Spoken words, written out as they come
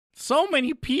so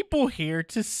many people here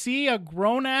to see a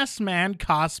grown-ass man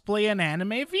cosplay an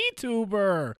anime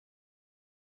VTuber.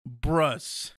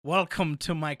 Bruss, welcome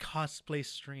to my cosplay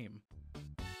stream.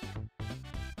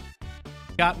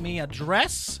 Got me a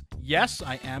dress. Yes,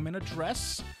 I am in a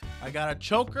dress. I got a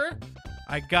choker.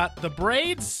 I got the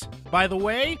braids. By the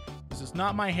way, this is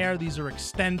not my hair. These are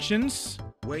extensions.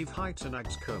 Wave hi to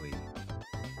Nagzz21.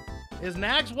 Is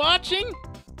Nagzz watching?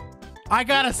 I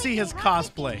gotta see his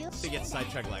cosplay. To get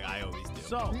sidetracked like I always do.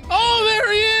 So, oh,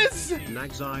 there he is!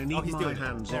 Nagzz, I need my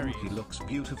hands on. He looks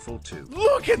beautiful too.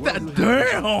 Look at that!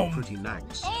 Damn! Pretty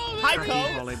Nagzz. Hi, Happy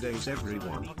Cole. holidays,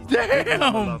 everyone. Damn!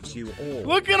 Loves you all.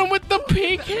 Look at him with the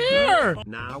pink hair!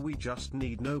 Now we just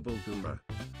need Noble Gura.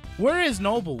 Where is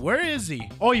Noble? Where is he?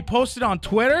 Oh, he posted on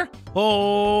Twitter?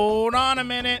 Hold on a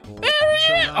minute. There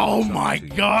he is! Oh my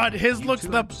god, his looks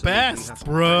the best.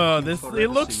 Bruh, it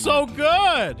looks so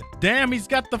good. Damn, he's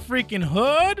got the freaking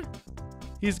hood.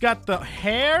 He's got the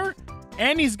hair.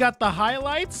 And he's got the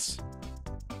highlights.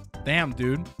 Damn,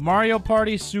 dude. Mario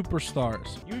Party Superstars.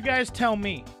 You guys tell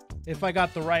me if I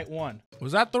got the right one.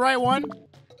 Was that the right one?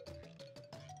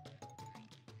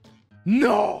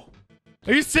 No!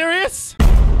 Are you serious?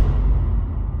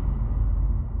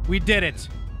 We did it.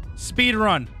 Speed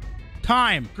run.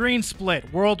 Time. Green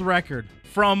split. World record.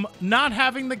 From not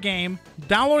having the game,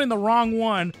 downloading the wrong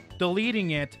one,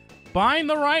 deleting it, buying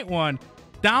the right one,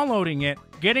 downloading it,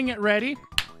 getting it ready.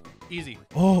 Easy.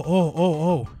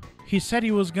 Oh. He said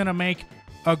he was gonna make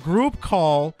a group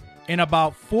call in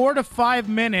about 4 to 5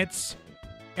 minutes,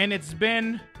 and it's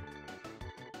been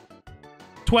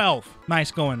 12.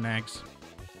 Nice going, Nagzz.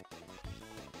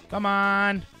 Come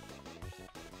on.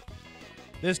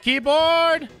 This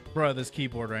keyboard! Bro, this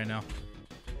keyboard right now.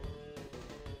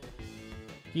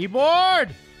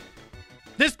 Keyboard!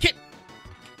 This kid.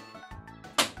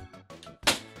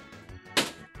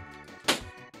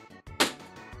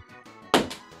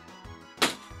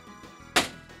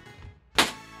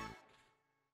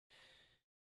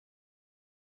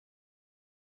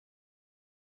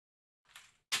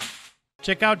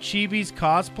 Check out Chibi's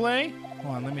cosplay.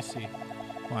 Hold on, let me see.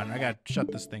 Hold on, I gotta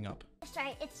shut this thing up.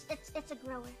 Sorry, it's a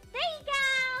grower. There you go!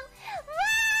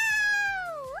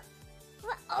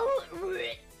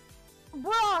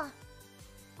 Wow! Oh,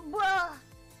 bruh.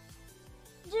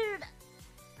 Dude,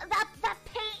 that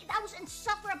pain, that was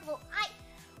insufferable.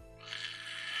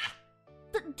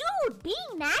 Dude, being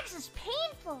Nagzz is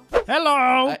painful.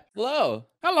 Hello! Hello.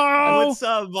 Hello! What's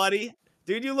up, buddy?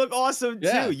 Dude, you look awesome too.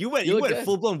 Yeah, You went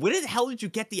full blown. Where the hell did you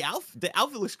get the outfit? The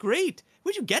outfit looks great.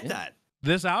 Where'd you get that?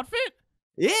 This outfit?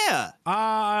 Yeah.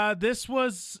 This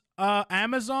was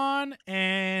Amazon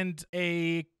and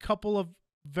a couple of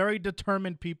very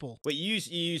determined people. Wait, you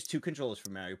use 2 controllers for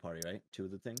Mario Party, right? 2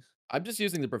 of the things. I'm just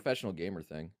using the professional gamer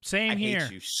thing. Same here.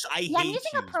 Hate you. Yeah, I'm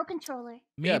using a Pro Controller.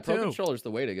 Me yeah, too. Pro controller's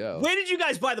the way to go. Where did you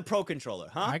guys buy the Pro Controller,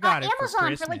 huh? I got it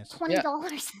Amazon for for like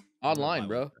Christmas. $20. Online,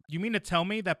 bro. You mean to tell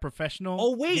me that professional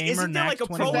Oh wait, gamer isn't there like a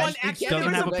Pro Nagzz21 one? Actually,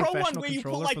 doesn't there's have a a Pro one professional where you put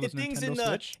controller like for the this things Nintendo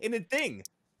Switch? in the thing.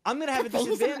 I'm gonna have a Okay,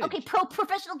 disadvantage. okay,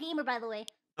 professional gamer, by the way.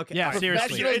 Okay. Yeah,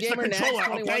 seriously. Professional It's the gamer controller,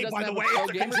 Nagzz21 okay? doesn't By the have a way, Pro it's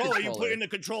the gamer controller. You controller. put in the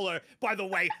controller. By the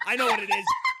way, I know what it is.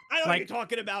 I know what you're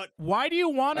talking about. Why do you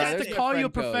want us there's to your call you a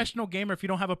friend code. professional gamer if you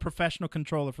don't have a professional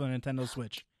controller for the Nintendo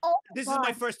Switch? Oh, This is God.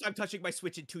 my first time touching my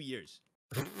Switch in 2 years.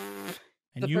 And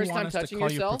The you first want time us to touching call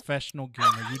you yourself? a professional gamer?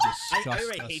 You I disgust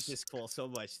already us. hate this call so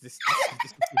much. This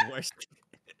is the worst.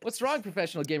 What's wrong,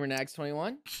 professional gamer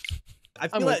Nagzz21? I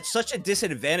feel at such a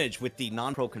disadvantage with the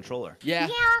non-pro controller. Yeah.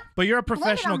 Yeah. But you're a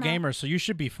professional on that. gamer, so you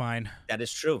should be fine. That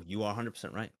is true. You are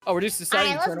 100% right. Oh, we're just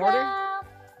deciding Alright, to let's turn go. order?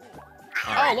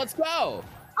 Oh, let's go.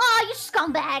 Oh, you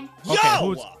scumbag. Okay, Yo!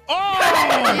 who's... Oh!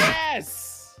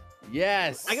 Yes.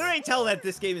 Yes. I can already tell that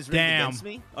this game is rigged Damn. against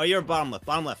me. Oh, you're bottom left.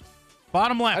 Bottom left.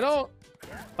 Bottom left. I don't.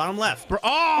 Bottom left.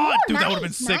 Oh, Ooh, dude, that would have been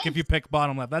nice, sick if you picked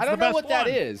bottom left. That's I don't the know best what that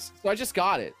one. is, so I just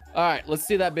got it. All right, let's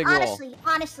see that big roll.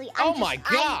 Honestly, Oh my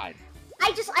god.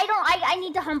 I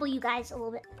need to humble you guys a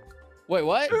little bit. Wait,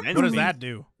 what? What does that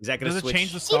do? Is that gonna Does it switch?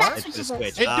 change the See, that star? It's the switches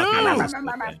switch. it. It does.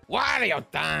 Wario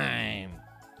time.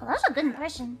 Oh, that's a good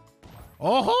impression.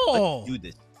 Oh, Do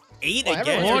this. 8 Well, again.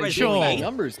 everyone's Everybody's Ocho. doing doing eight.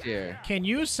 numbers here. can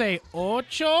you say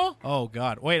ocho? Oh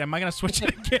God, wait, am I gonna switch it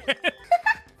again? No,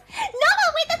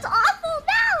 wait, that's awful.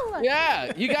 No.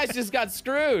 Yeah, you guys just got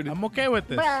screwed. I'm okay with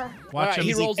this. Bruh. All Watch right, him. he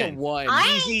Easy rolls a 10. 1.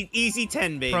 Easy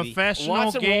 10, baby. Professional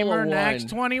Watch him roll a gamer one.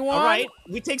 Nagzz21. All right,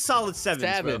 we take solid 7s,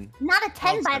 bro. 7. Not a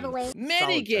 10, Oh, by seven. the way.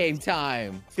 Mini game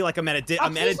time. I feel like I'm at a,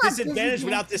 I'm at a he's not disadvantage busy,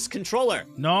 without this controller.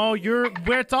 No,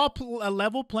 where it's all a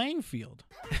level playing field.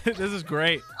 This is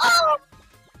great. Oh,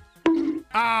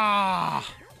 Ah,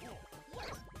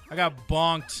 I got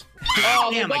bonked. Oh,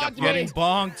 Damn, they I got bonked Getting me.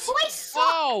 bonked. Oh, I suck.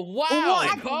 Oh, wow.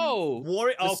 What? Go.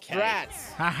 Warrior. The Okay.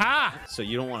 strats. Haha. So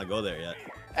you don't want to go there yet.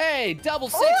 Hey, double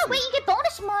six. Oh, wait, you get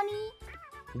bonus money.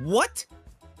 What?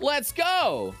 Let's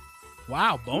go.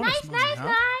 Wow, bonus Nice, money, nice, huh?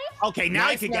 nice. Okay, now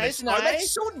I Nice, can get a nice, star. nice.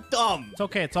 That's so dumb. It's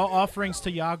okay. It's all offerings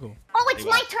to Yago. Oh, it's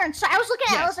my turn. So I was looking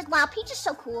at it. I Yes. was like, wow, Peach is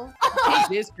so cool.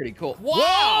 Peach is pretty cool. Wow.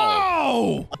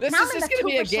 Whoa! This Now is I'm in just the going to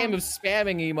be a 2%. game of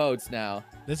spamming emotes now.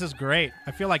 This is great.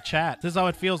 I feel like chat. This is how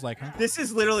it feels like, huh? This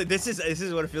is literally this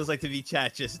is what it feels like to be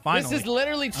chat. Just Finally. This is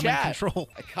literally I'm in chat. control.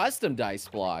 A custom dice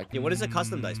block. yeah. What is a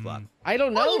custom dice block? I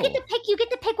don't know. Oh, you get to pick. You get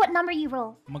to pick what number you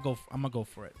roll. I'm gonna go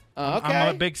for it. Okay.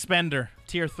 I'm a big spender.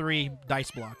 Tier 3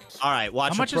 dice block. All right,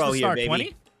 watch How much a pro is the here, start? baby.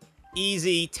 20?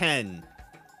 Easy 10.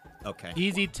 Okay.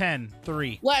 Easy 10,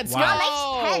 3. Let's Wow.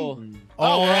 go. Nice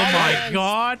Oh, we're all my hands.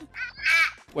 god.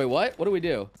 Wait, what? What do we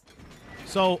do?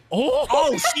 So,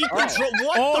 Oh, she control.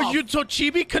 What? oh, the so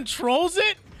Chibi controls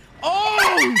it?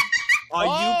 Oh! Are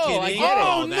Oh, you I kidding? get it.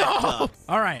 Oh, that's no! tough.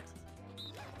 All right.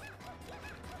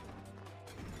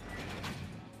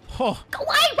 Oh.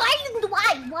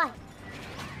 Why?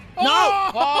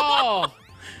 No! Oh.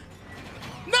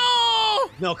 No!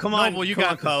 No, come on. Noble, you come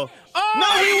got on, Co. Oh, No,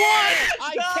 he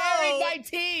I Go! carried my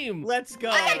team. Let's go.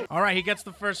 All right, he gets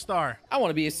the first star. I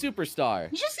want to be a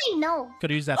superstar. You just say no. Could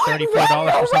have used that Oh, $34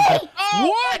 no for something. way!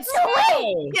 What?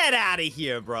 Oh. Get out of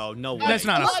here, bro. No way. That's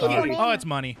not a Oh, star. banana. Oh, it's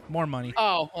money. More money.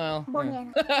 Oh, well.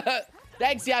 Banana.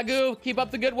 Thanks, Yagoo. Keep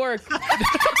up the good work.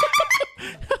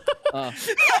 That's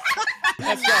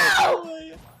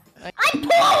right. I'm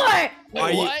poor. Wait,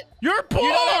 Are you- what? You're poor! You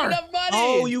don't have enough money.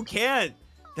 Oh, you can't.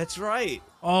 That's right.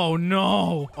 Oh,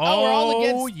 no. Oh, we're all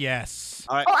against- yes.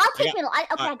 All right. Oh, I'll take got- middle. all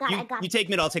I right, got you, it. I got You it. take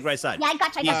mid. I'll take right side. Yeah, I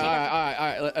got you. All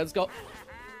right. Let's go.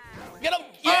 Get him.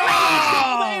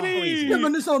 Oh, baby.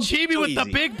 Chibi with the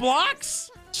Easy. big blocks?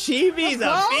 Chibi's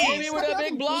a Oh, beast. Baby with a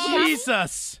big block.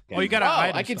 Jesus. Oh, you got Oh, an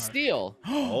item I can star. steal.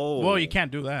 Oh. Whoa, you can't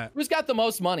do that. Who's got the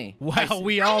most money? Well,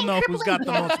 we all know who's got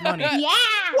the most money. Yeah.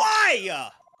 Why?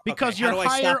 Because Okay, how you're do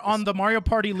I stop higher this? on the Mario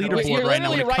Party Wait, leaderboard you're right now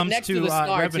when literally it right comes next to to the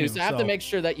star revenue. too, so I have to make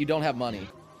sure that you don't have money.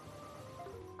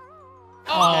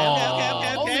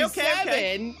 Oh. Only okay.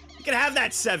 7. You can have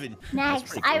that 7.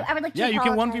 Next, I would like to Yeah, you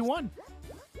can apologize. 1v1.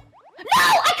 No,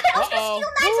 I could also Uh-oh.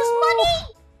 steal Nagz's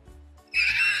money.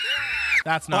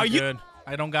 That's not Are you- good.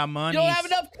 I don't got money. You don't have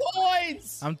enough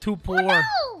coins. I'm too poor. No.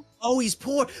 Oh, he's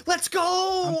poor. Let's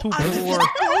go. I'm too Let's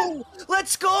go.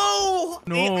 Let's go.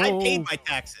 No. I paid my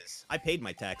taxes. I paid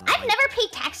my taxes. I've never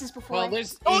paid taxes before. Well,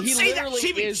 there's Don't he say that, literally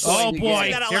Chibi. is Oh going to boy,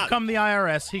 get- that out here loud. come the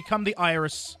IRS. Here come the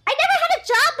iris. I never had a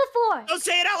job before. Don't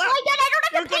say it out loud. Oh my god, I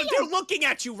don't have to pay They're you. looking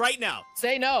at you right now.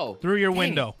 Say no. Through your Dang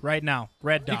window right now.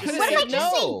 Red dot. could've What did I said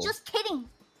just no. say? Just kidding.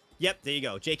 Yep, there you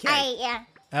go. JK. Yeah.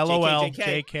 LOL.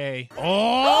 JK. JK. Oh,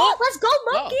 Oh! let's go,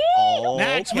 monkey. Oh,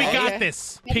 Nags, we okay. got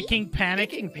this. Picking panic.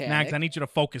 Picking panic. Nags, I need you to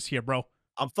focus here, bro.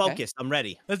 I'm focused. I'm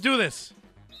ready. Let's do this.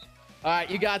 All right,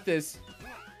 you got this.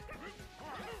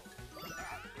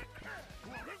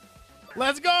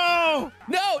 Let's go!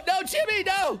 No, Chibi,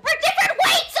 no. We're different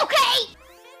weights, okay?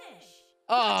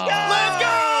 Oh.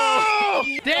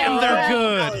 Let's go! Damn, they're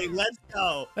good. Callie, let's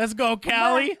go. Let's go,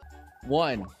 Callie.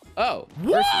 1. Oh.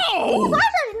 Whoa! Those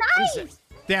are nice.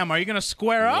 Damn, are you gonna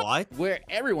square up? What? Where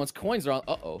everyone's coins are on.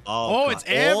 Uh-oh. Oh, God. it's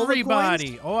All the everybody.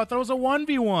 coins? Oh, I thought it was a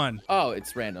 1v1. Oh,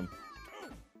 it's random.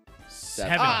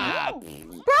 7. Ah, Bro,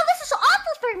 this is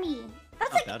awful for me.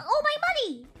 That's Not like bad. all my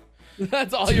money.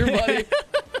 that's all your money.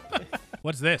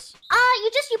 What's this?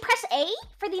 You press A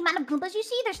for the amount of Goombas you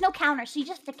see. There's no counter, so you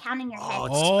just have to count in your head. Oh,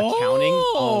 it's accounting?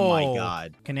 Oh, my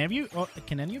God. Can any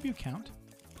of you count?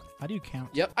 How do you count?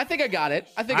 Yep, I think I got it.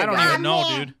 I think I I don't got even it. know,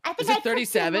 man. dude. I think Is it I clicked too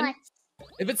 37? much.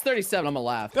 If it's 37, I'm gonna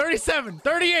laugh. 37,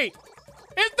 38.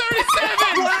 It's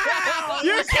 37. Wow!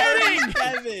 You're kidding.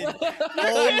 37.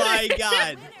 Oh, my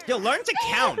God. Yo, learn to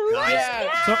count, guys.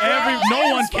 Yeah. So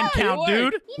no one can fine, count, it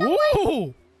dude. You know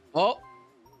Ooh. Oh.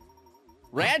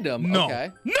 Random. No. Okay.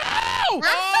 No.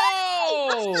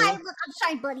 Oh. I'm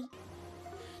sorry, buddy.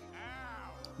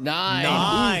 9.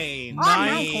 9.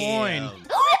 9 coin.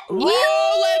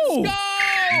 Oh, let's go.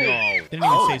 No. Didn't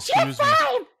even say excuse me. 5.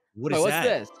 What Wait, is what's that?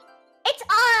 this? It's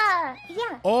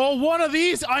yeah. Oh, one of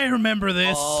these. I remember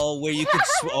this. Oh, where you could.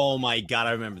 Oh my God,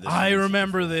 I remember this. I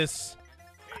remember this.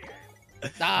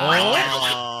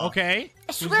 Ah. Oh. Okay.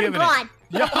 I Who's swear to giving God. it?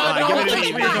 Yeah, give it to thanks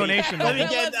me, for your baby. donation. Let me bro.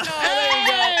 get. Let's go. There you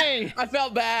go. Hey! I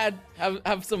felt bad.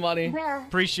 Have some money. Bruh.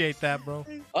 Appreciate that, bro.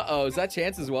 Uh-oh, is that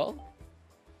Chance as well?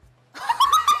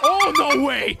 Oh, no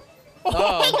way. Hey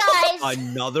Oh. guys.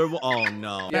 Another one. Oh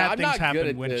no. Yeah, Bad I'm things not good happen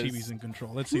at when this. Chibi's in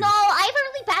control. Let's see. No, I have a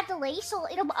really bad delay, so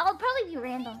I'll probably be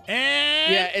random.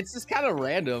 And Yeah, it's just kind of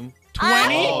random.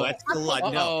 20? Oh, that's a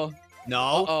lot. No. No.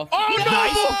 Uh-oh. Oh, no!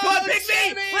 Nice. Go on, pick me.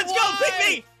 Chibi Let's go. Pick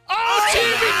me. Oh,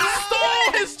 Chibi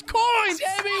stole his coins!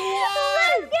 Chibi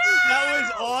won! That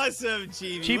was awesome,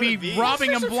 Chibi. What a Chibi beast.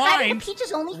 robbing him Subscribe to blind.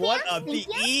 Peaches OnlyFans. What a Thank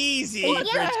you. easy What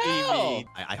for the Chibi.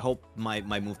 I hope my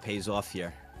move pays off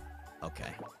here.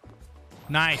 Okay.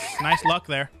 Nice luck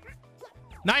there.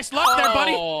 Nice luck there,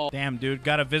 buddy. Oh. Damn, dude,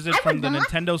 got a visit from the forgot.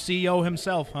 Nintendo CEO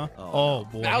himself, huh? Oh,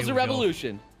 boy. Bowser here we go.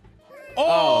 Revolution.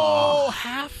 Oh,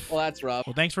 half. Well, that's rough.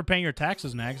 Well, thanks for paying your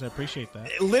taxes, Nagzz. I appreciate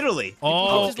that. Literally.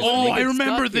 Oh, just let me I get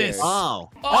remember stuck here. this. Oh.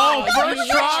 Oh, first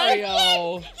try?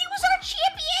 Mario. He was our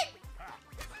champion.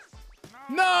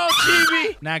 No,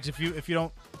 Chibi. Nagzz, if you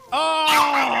don't.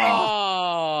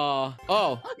 Oh. Oh.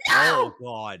 Oh,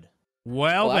 God.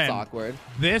 Well, Well, that's then. awkward.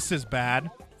 This is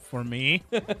bad for me.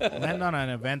 Land on an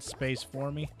event space for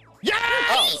me.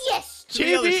 Yes! Yes. To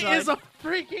the other Chibi side. is a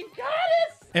freaking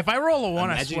goddess. If I roll a 1,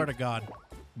 I Imagine- swear to God.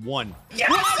 1. Let's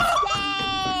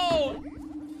go!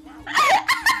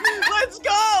 Let's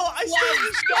go. I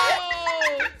Let's go!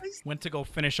 Went to go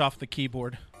finish off the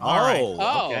keyboard. Oh, All right.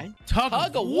 Oh. okay. Tug Tug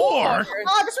of of war. war.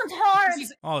 Oh, this one's hard.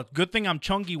 Oh, good thing I'm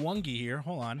chungy wungy here.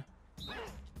 Hold on.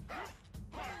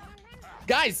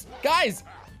 Guys!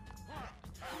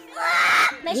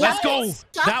 Nice Let's shot. go.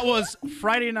 Stop. That was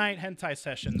Friday night hentai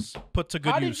sessions put to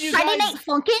good How did use. you- Friday Night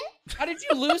Funkin'? How did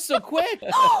you lose so quick?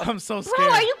 I'm so Bro,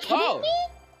 scared. are you kidding Oh. me?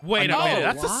 Wait a Oh, minute.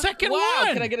 That's the what? second Wow,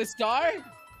 one. can I get a star?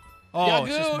 Oh, Yagoo,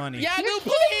 it's just money. Yagoo,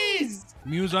 please!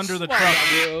 Muse under the Come on, truck.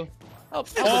 Yagoo. Help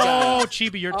the Oh, guy.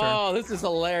 Chibi, your turn. Oh, this is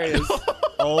hilarious.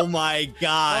 Oh, my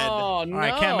God. Oh, no. All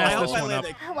right, can't mess I this hope I one up.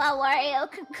 land Wow, Wario,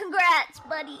 congrats,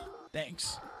 buddy.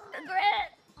 Thanks.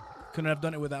 Congrats. Couldn't have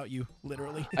done it without you,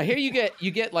 literally. I hear you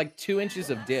get like 2 inches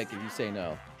of dick if you say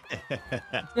no.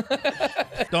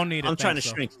 Don't need it. I'm trying to thanks,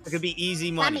 though. shrink. It could be easy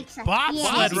That money. makes sense.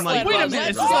 Bobsled Yeah. ride. Wait a minute. Let's This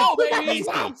is go, like, We got baby. this,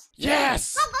 guys.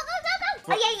 yes. Go, go, go, go,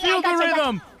 go. Oh, yeah, Feel I the got you, I got you.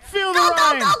 rhythm. Feel the Go, go,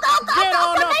 rhyme. go, go, go, Get go,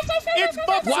 on go. up. Nice, nice, nice, It's nice,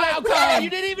 bobsled Wow, time. Kyle, you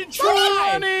didn't even try!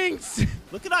 Runnings.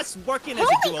 Look at us working as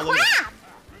a duo. Holy Look at crap.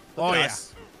 Oh, yeah.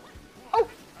 us. Oh,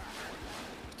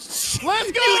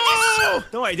 Let's go.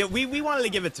 Don't worry, we wanted to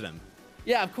give it to them.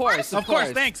 Yeah, of course. Of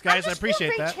course. Thanks, guys. I just feel appreciate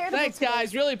very that. charitable Thanks, today.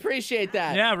 guys. Really appreciate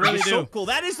that. Yeah, really It's so do. cool.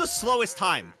 That is the slowest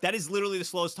time. That is literally the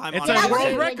slowest time It's on a That was world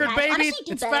really record, nice. baby. Honestly,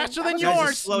 do It's better. faster than That was That is the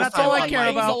yours. slowest That's all time I on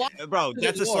care my- about. Bro,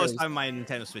 that's the slowest Yours. time on my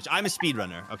Nintendo Switch. I'm a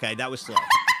speedrunner, okay? That was slow. All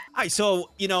right, so,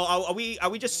 you know, are we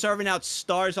just serving out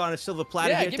stars on a silver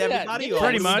platter Yeah, here give to me that. everybody? Give me or that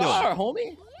Pretty what are we much. star, homie.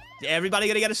 doing? Everybody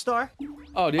gonna get a star?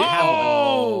 Oh, dude.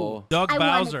 Oh, Doug I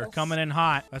wanted Bowser this. coming in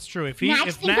hot. That's true. If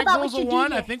Max, think Nagzz about rolls what a you do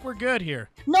 1, I here. think we're good here.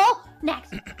 No,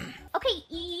 next. Okay,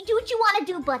 you do what you want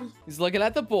to do, buddy. He's looking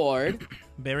at the board.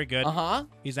 Very good. Uh-huh.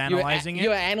 He's analyzing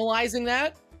You're it. analyzing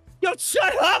that? Yo,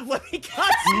 shut up! Let me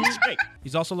concentrate.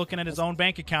 He's also looking at his own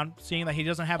bank account, seeing that he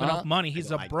doesn't have enough money.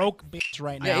 He's a broke bitch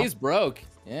right now. Yeah, he's broke.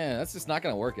 Yeah, that's just not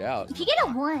gonna work out. If you get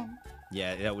a 1,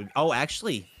 Yeah, that would. Oh,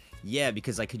 actually, yeah,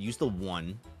 because I could use the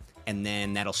 1, and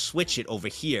then that'll switch it over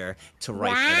here to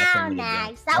right there. That's wow, what I'm gonna do.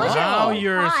 Nags. That was Now your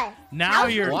you're- thought. now That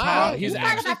was you're your Wow, talking. he's You thought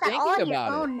actually about that thinking on your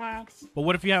about it. own, Nags. But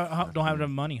what if you don't have enough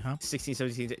money, huh? 16,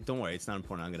 17. Don't worry, it's not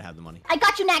important. I'm gonna have the money. I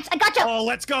got you, Nags. I got you. Oh,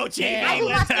 let's go, Chibi. I Dang,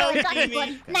 Let's got go, you. I got you, Chibi.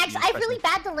 buddy. Nags, I have really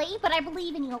bad delay, but I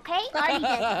believe in you, okay? I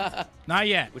already did. Not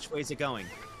yet. Which way is it going?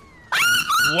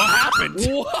 What happened?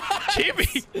 What?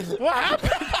 Chibi, what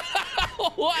happened?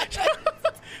 What?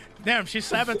 Damn, she's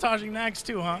sabotaging Nagzz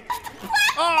too, huh?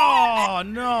 Oh,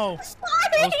 no.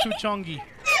 That was too chungy.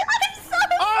 I'm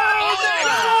sorry. Oh,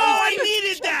 Oh, I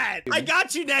needed that. I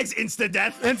got you, Nagzz. Insta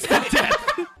death. instant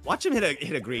death. Watch him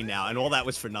hit a green now, and all that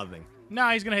was for nothing.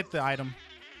 Nah, he's going to hit the item.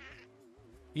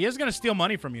 He is going to steal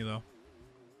money from you, though.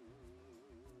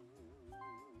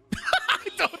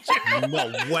 Don't you? No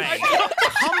way.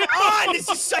 Come on, this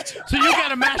is such. So you got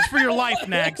to mash for your life,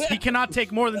 Nagzz. He cannot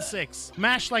take more than 6.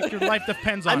 Mash like your life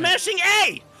depends on I'm it. mashing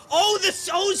A. Oh,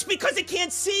 it's because it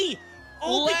can't see.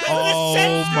 Oh, because Oh of the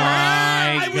sensor.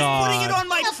 my I was God. putting it on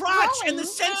my It's crotch, and the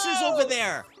going. sensor's over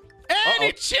there. And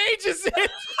it changes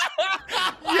it.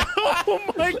 Oh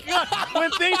my God.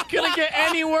 When things gonna get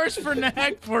any worse for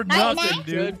Nagzz for nothing, Nagzz?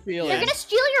 dude. Good feeling. You're gonna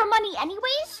steal your money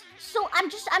anyways, so I'm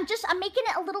making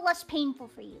it a little less painful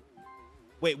for you.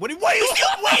 Wait, what are you still?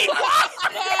 Wait, what?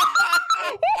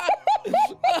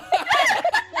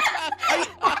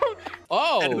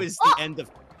 Oh. That was the end of.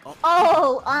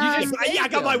 Oh, Yeah, I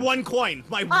got my 1 coin.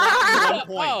 My one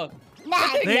coin. Oh.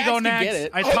 Nags. There you go, Nagzz can get Nagzz.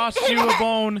 it. I tossed you a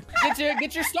bone.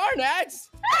 Get your star, Nagzz.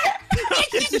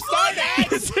 Get your star,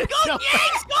 Nagzz. Go,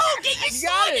 Nagzz, go! Get your You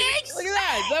got it. Look at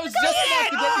that. That was just enough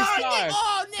to get your star.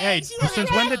 Oh, Nagzz, Hey, you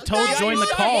since when did Toad Nagzz, join the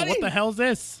you call? got it. What the hell is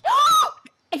this?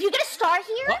 If you get a star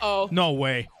here, Uh-oh. No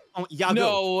way. Oh, Yago.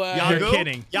 No way. Yago? You're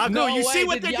kidding. Yago, No you see way.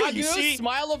 what Did they're doing? You Yago see?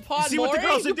 smile upon You see what the Maury?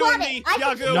 girls are You doing got to it. me? I think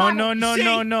Yago. you No, got no, no, See?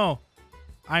 no, no.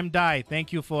 I'm die.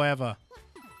 Thank you forever.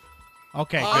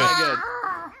 Okay, good. Good.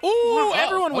 Ah. Ooh, Oh,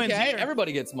 everyone wins okay. here.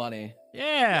 Everybody gets money.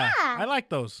 Yeah, Yeah. I like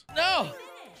those. No.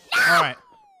 All right.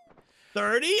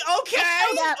 30? Okay.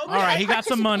 Hold up. All right, he got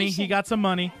some money. He Participation. got some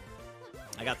money.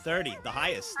 I got 30, the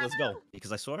highest. Let's go.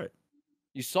 Because I saw it.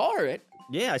 You saw it.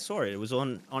 Yeah, I saw it. It was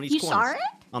on each You corner. saw it?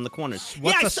 On the corners.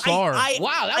 What's yeah, a SAR?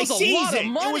 Wow, that was I a sees lot of it. It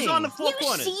was money. on the four You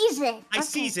corners. seize it. I Okay.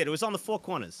 sees it. It was on the four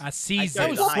corners. I sees I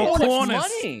it. saw Four the highest.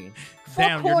 corners. money.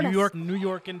 Damn, your corners. New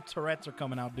York and Tourette's are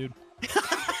coming out, dude. bonus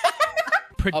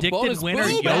Predicted winner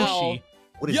booty Yoshi. bell.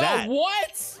 What is Yo, that?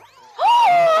 what?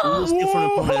 You will steal from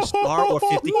an opponent a star or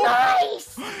 50.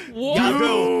 Nice. What?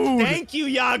 Yago! Dude. Thank you,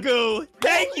 Yago!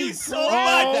 Thank you so Oh,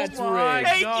 much! that's my rigged.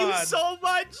 Thank God. you so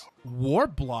much! War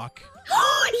block.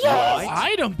 Yes.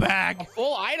 Item bag.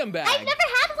 Full item bag. I've never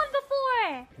had one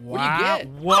before. What do you Wow. get?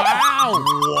 Wow.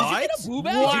 What? Did you get a boo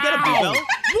bell? Did you get a boo bell? Are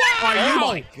Oh you?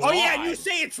 my Oh yeah, God. you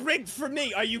say it's rigged for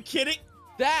me. Are you kidding?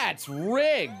 That's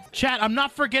rigged. Chat, I'm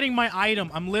not forgetting my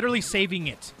item. I'm literally saving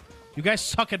it. You guys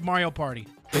suck at Mario Party.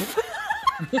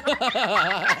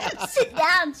 Sit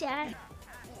down, Chad.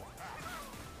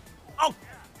 Oh,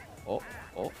 Oh,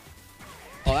 oh.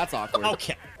 Oh, that's awkward.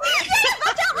 okay.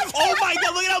 Oh my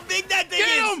God! Look at how big that thing Get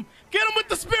is. him! Get him with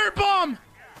the spirit bomb!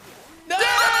 No!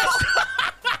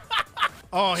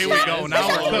 Oh, here we go. Now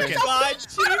we're cooking. God,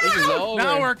 This is over.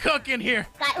 Now we're cooking here.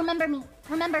 God, remember me.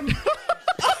 Remember me.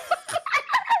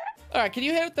 All right, can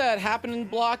you hit that happening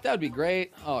block? That would be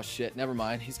great. Oh shit, never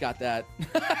mind. He's got that.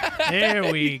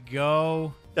 There we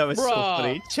go. That was so Bruh.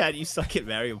 funny. Chad, you suck at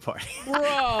Mario Party.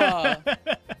 Bruh.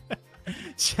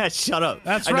 Chad, shut up.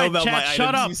 That's I know right, about chat. my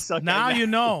Shut items. up. You suck Now at you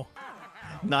know.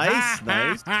 Nice,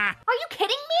 nice. Are you kidding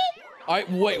me? All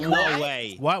right, wait, No what?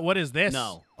 way. What is this?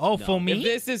 No. Oh, No. for If me?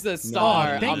 this is the Oh,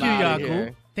 star, thank you, I'm outta Yaku.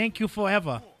 here. Thank you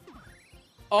forever.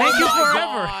 Oh Thank you my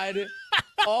forever. God.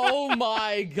 Oh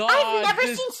my God. I've never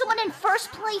this- seen someone in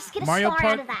first place get a Mario star out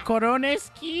Party of that. Korone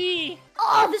ski.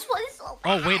 Oh, this one is so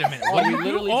Oh, wait a minute. Oh, What you do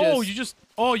literally Oh, just- you just.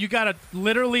 Oh, you gotta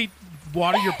literally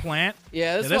water your plant.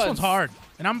 Yeah, This one's hard.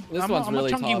 And I'm this I'm one's a really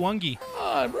chunky tough. wungy. Come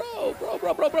on,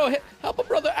 bro. Help a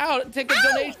brother out. Take a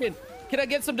donation. Can I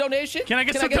get some donation? Can I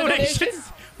get some a donations? donation?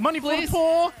 Money for the Please?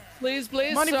 poor. Please,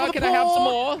 please. Money for the Can I have some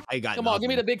poor. more? I got Come on, give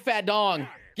me the nothing. big fat dong.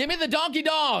 Give me the donkey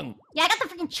dong. Yeah, I got the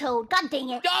freaking chode. God dang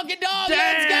it. Donkey dong,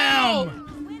 let's go.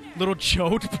 Damn! Little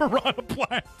chode piranha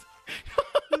plant.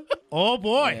 Oh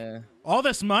boy. Yeah. All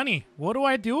this money. What do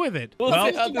I do with it? We'll Well,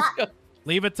 see how this goes.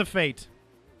 leave it to fate.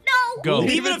 No. Go. Leave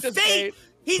Leave it it a to fate. fate.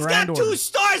 He's Grand got 2 order.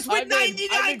 stars with I've been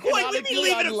 99 coins. What do you mean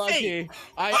leave it a unlucky. fate?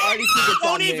 I already think it's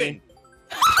Don't on me. even.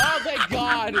 Oh, thank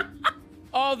God.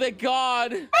 Oh, thank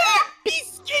God.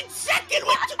 He's in second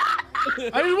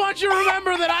with I just want you to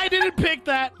remember that I didn't pick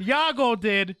that. Yago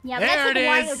did. Yeah, but there it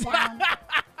that's is. like Wario down.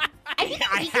 I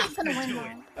think I he's have gonna to win do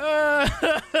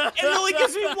though. It only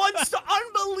gives me 1 star.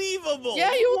 Unbelievable.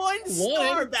 Yeah, you 1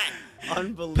 star won. back.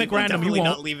 Unbelievable. Pick random. You Definitely won't.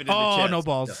 not leave it in the Oh, chest. no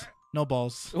balls. No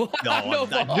balls. No, I'm no,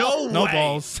 not. balls. No No way.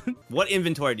 balls. What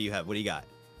inventory do you have? What do you got?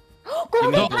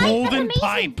 Golden The pipe, that's golden amazing.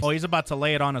 pipe. Oh, he's about to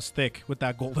lay it on a stick with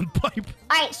that golden pipe.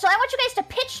 All right, so I want you guys to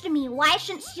pitch to me why I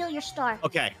shouldn't steal your star.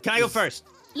 Okay, can I go first?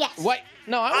 Yes. Wait,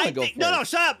 no, I want to go think- first. No,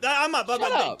 shut up. I'm up. Shut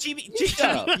up. Chibi, You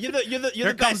shut up. You're the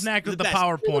Here comes best. Nagzz You're with the best.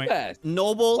 You're the PowerPoint. best.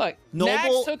 Noble. Look, Noble.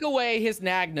 Nagzz took away his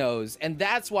nag nose, and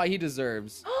that's why he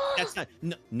deserves. That's not.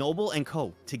 Noble and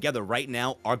Co. together right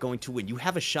now are going to win. You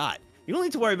have a shot. You don't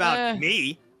need to worry about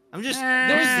me. I'm just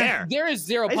there. There is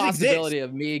zero I just possibility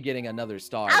of me getting another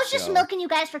star. I was just so. milking you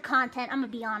guys for content. I'm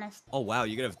gonna be honest. Oh wow,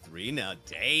 you're gonna have 3 now.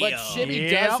 Damn. But Chibi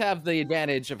Yep. does have the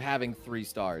advantage of having 3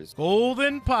 stars.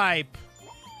 Golden pipe.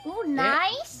 Ooh,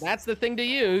 nice. That's the thing to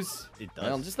use. It does.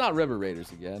 Well, just not River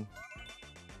Raiders again.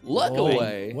 Look Oh,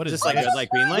 away. What is just like this? red light,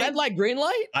 green light. Red light, green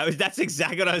light? That's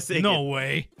exactly what I was thinking. No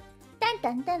way. Dun,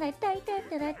 dun, dun, dun, dun, dun,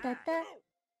 dun, dun, dun, dun.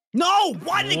 No.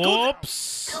 Why did it go?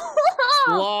 Whoops.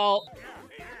 Lol.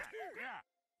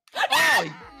 Oh,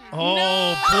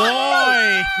 Oh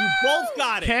boy. You both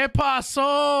got it. ¿Qué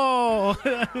pasó?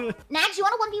 Nags, you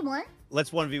want a 1v1?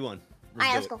 Let's 1v1. All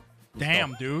right, let's go.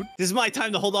 Damn, dude. This is my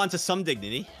time to hold on to some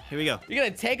dignity. Here we go. you're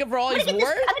gonna take him for all I'm he's gonna get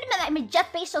this. worth? I'm gonna get my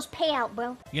Jeff Bezos payout,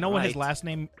 bro. You know what his Right. last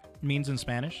name means in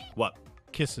Spanish? What?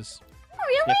 Kisses. Oh,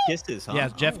 really? Jeff kisses, huh? Yeah,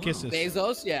 Jeff Oh, wow. Kisses.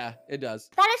 Bezos? Yeah, it does.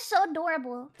 That is so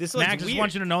adorable. This looks Max, just weird.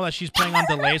 want you to know that she's playing on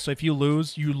delay, so if you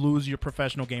lose your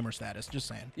professional gamer status. Just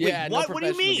saying. Yeah, what? no What do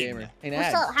you professional mean? gamer. Hey,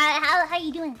 What's Nags. up? How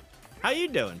you doing? How you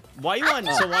doing? Why you on?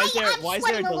 So why is there I'm a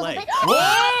sweating a little delay? bit.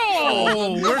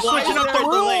 Whoa! We're Why switching is up there the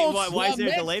a delay? rules. Why is there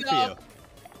a delay for you?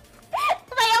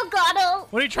 My Elgato.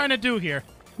 What are you trying to do here?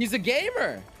 He's a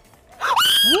gamer.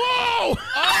 Whoa! Oh,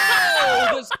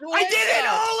 the I did it!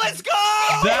 Oh, let's go!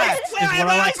 That is what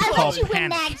I like to I call let you win,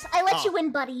 panic. Nags. I let you Oh.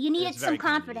 win, buddy. You needed That's some very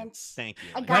kind of you. confidence. Thank you.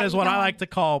 I got That is you what I going. like to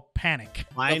call panic.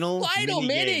 Final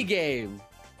mini game.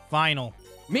 Final.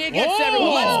 Me against Oh!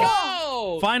 everyone. Let's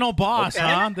go. Final boss, Okay.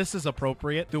 huh? This is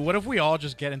appropriate. Dude, what if we all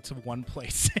just get into one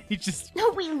place? He just No,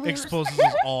 we lose. exposes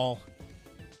us all.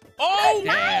 Oh!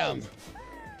 Damn.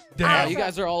 Damn. Oh, you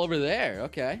guys are all over there.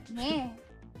 Okay. Yeah.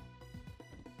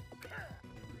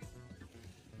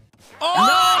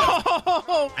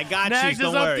 Oh! I got Nagzz, you. is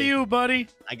Don't up worry. to you, buddy.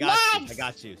 I got you. Nagzz. I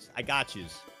got you. I got you.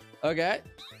 Okay.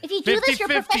 If you do this, you're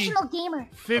a 50-50. professional gamer.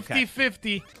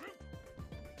 50-50.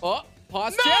 Oh,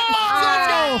 pause. No!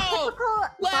 Let's go. Typical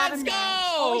Let's bottom go! Nags.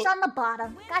 Always on the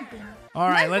bottom. God damn it. All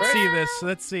right, let's see this.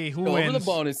 Let's see who Go over the wins.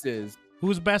 bonuses.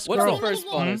 Who's best What's girl? the first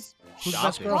Hmm? bonus? Who's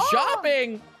best Shopping. girl?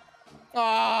 Shopping. Oh,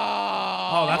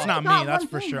 Oh, that's not Got me. That's one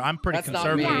for thing. sure. I'm pretty That's not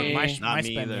conservative. me. My Not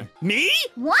me spending. either. Me?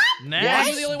 What? yeah, you're Nags,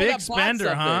 the only one big that bought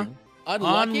spender, huh? something.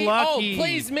 Unlucky? Unlucky. Oh,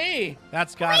 please me.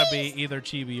 That's gotta be either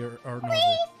Chibi or Noble.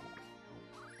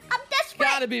 I'm desperate.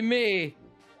 Gotta be me.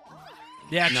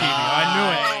 Yeah, Chibi. I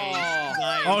knew it.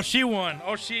 Nice. Oh, she won.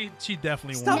 Oh, she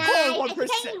definitely Stop won. Nice. calling I think I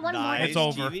 1%. need one more. Nice, It's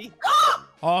over. Chibi.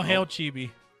 All hail Chibi.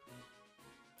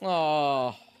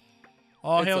 Oh,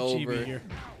 All It's hail over. Chibi here.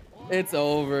 it's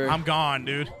over. I'm gone,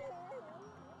 dude.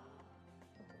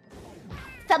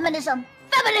 Feminism.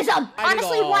 Feminism. I did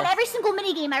Honestly, all. won every single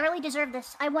minigame. I really deserve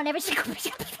this. I won every single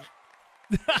minigame.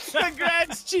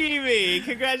 Congrats, Chibi.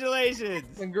 Congratulations.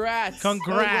 Congrats.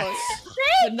 Congrats.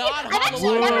 The not I've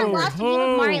actually never Whoa, lost a game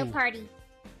of Mario whoa. Party.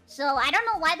 So I don't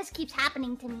know why this keeps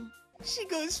happening to me. She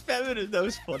goes feminine. That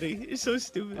was funny. It's so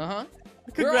stupid. Uh-huh.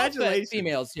 Congratulations. We're all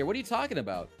females here. What are you talking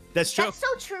about? That's true. That's so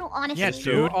true, honestly. Yes,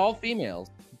 We're dude. all females.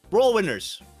 We're all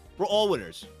winners. We're all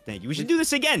winners. Thank you. We should do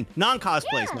this again. Non-cosplays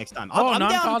Yeah. next time. Oh, I'm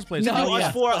down non-cosplays. to do No, yeah.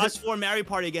 us four Mario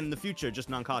Party again in the future. Just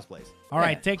non-cosplays. All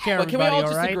right, take care, But can we everybody. all All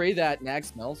just right. agree that Nag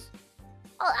smells?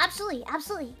 Oh, absolutely,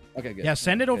 absolutely. Okay, good. Yeah,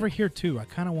 send it Good. over here too. I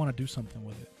kind of want to do something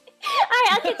with it. All right,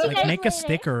 I'll catch you Like guys make a later.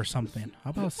 sticker or something. How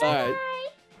about? All right. Bye.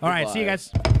 All right, see you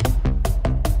Goodbye. guys.